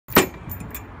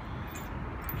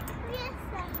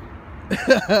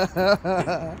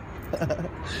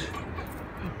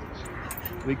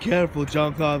Be careful,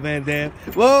 Jean-Claude Van Damme.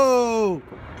 Whoa!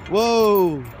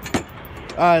 Whoa!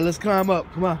 Alright, let's climb up.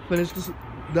 Come on, finish this,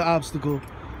 the obstacle.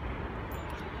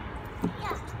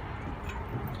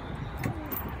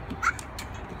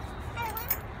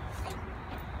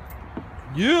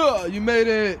 Yeah, you made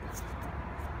it.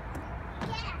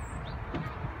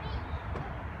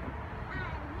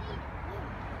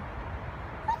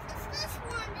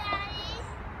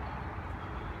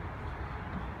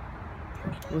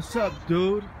 What's up,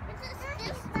 dude?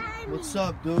 What's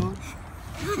up, dude?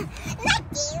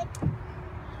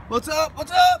 What's up?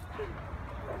 What's up?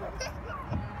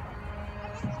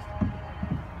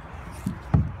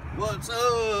 What's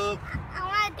up? I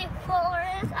want to do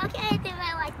forest. Okay, do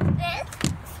it like this.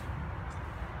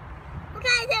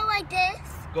 Okay, do it like this.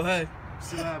 Go ahead.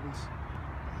 See what happens.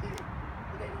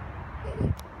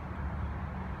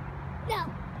 No,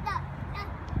 no, no.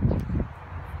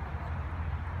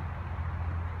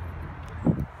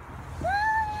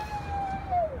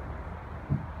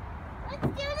 Let's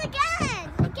do it again.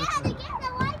 Again, I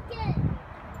like it.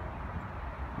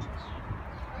 Let's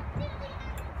do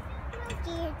it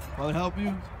again. I'll help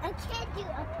you. I can't do it.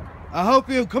 I'll help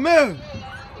you. Come here.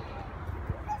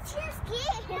 That's your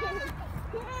skin.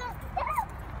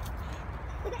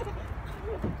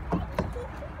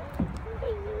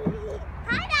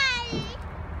 Hi, Daddy.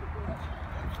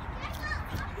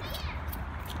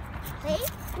 See?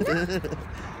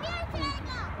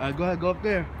 Alright, go ahead. Go up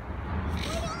there.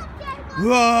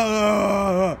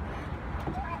 Whoa!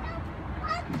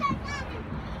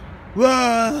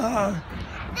 Whoa!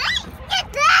 Get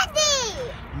Daddy!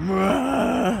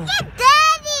 Get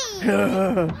Daddy!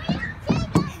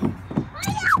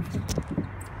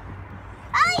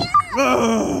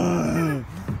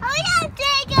 Hurry up,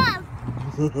 Jacob!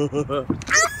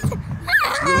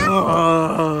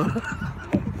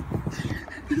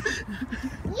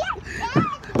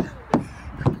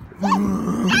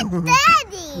 Get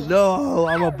Daddy! No,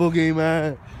 I'm a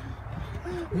boogeyman.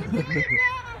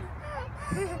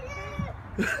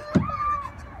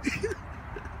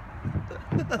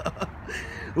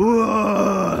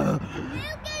 Whoa!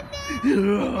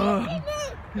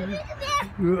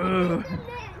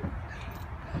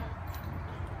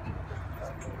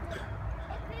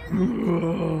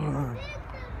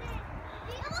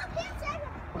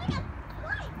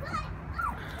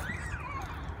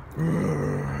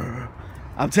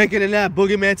 I'm taking a nap,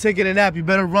 boogeyman taking a nap. You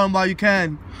better run while you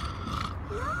can.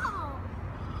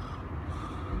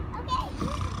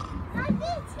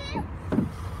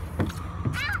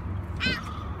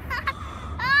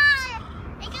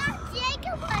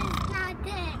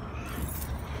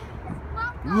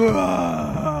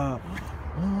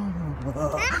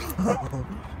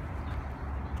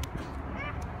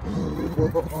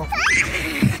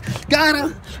 Got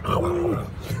him!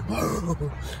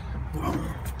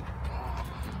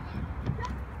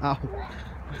 Ow.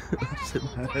 Shit, my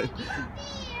head.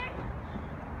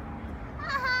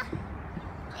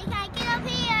 You gotta get up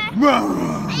here. You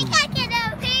gotta get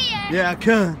up here. Yeah, I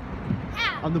can.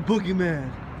 How? I'm the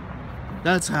boogeyman.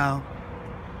 That's how.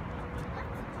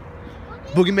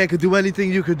 Boogeyman could do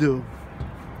anything you could do.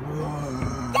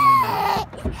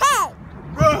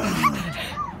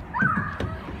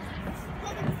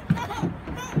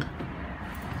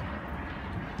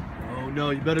 Oh no,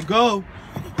 you better go.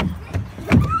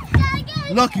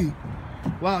 Lucky.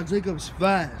 Wow, Jacob's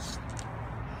fast.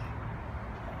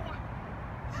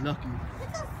 Lucky.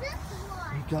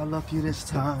 He got lucky this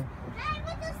time. Hey,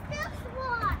 what is this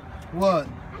one? What?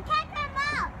 I can't climb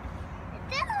up.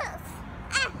 This.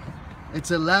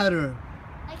 It's a ladder.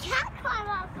 I can't climb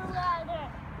up the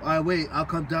ladder. Alright, wait. I'll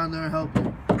come down there and help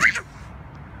you. Oh,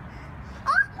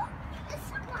 it's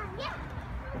someone, yeah.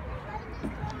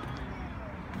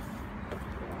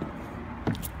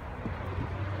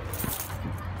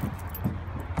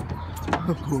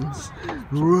 Of course.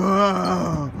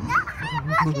 Whoa.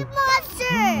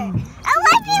 Monster. I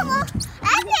like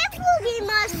Pookie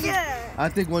Monster. I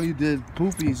think when you did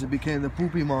poopies, it became the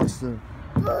poopy monster.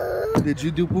 Did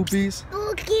you do poopies?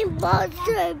 Pookie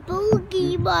Monster.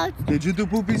 Pookie Monster. Did you do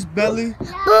poopies, Belly?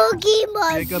 Pookie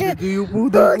Monster. Jacob, did you do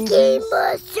Pookie poopies?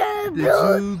 Monster. Did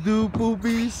you do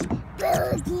poopies?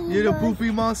 Pookie You're the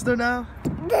poopy monster now?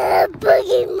 The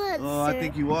Pookie Monster. Oh, I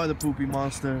think you are the poopy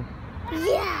monster.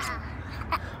 Yeah.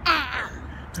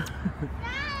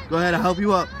 Go ahead, I'll help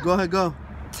you up. Go ahead, go.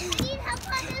 Need help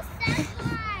on this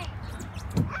side.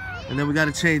 And then we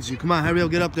gotta change you. Come on, hurry up,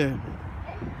 get up there.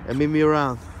 And meet me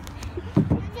around.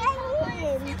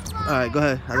 Alright, go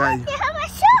ahead. I got you. I have a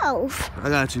shelf. I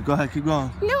got you. Go ahead, keep going.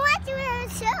 No, I do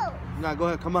have a shelf. Nah, go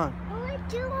ahead, come on. I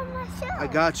do it myself. I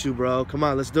got you, bro. Come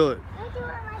on, let's do it. I'll do it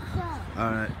myself.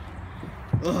 All right.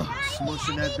 Ugh,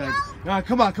 smushing that bag. All right,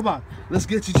 come on, come on. Let's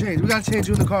get you changed. We gotta change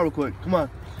you in the car real quick. Come on.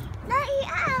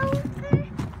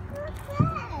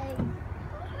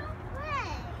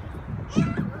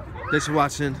 Thanks for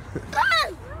watching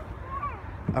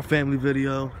our family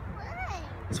video.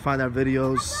 To find our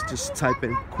videos, just type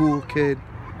in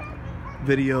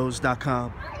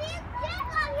coolkidvideos.com.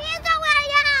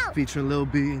 Featuring Lil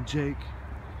B and Jake.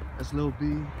 That's Lil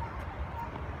B.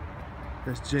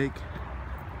 That's Jake.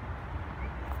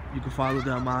 You can follow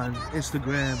them on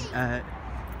Instagram at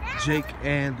Jake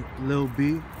and Lil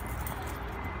B.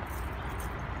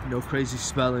 No crazy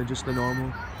spelling, just the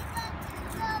normal.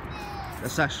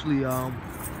 That's actually our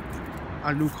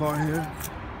new car here.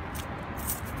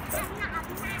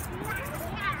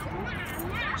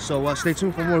 So stay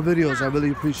tuned for more videos. I really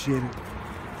appreciate it.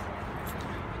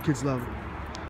 Kids love it.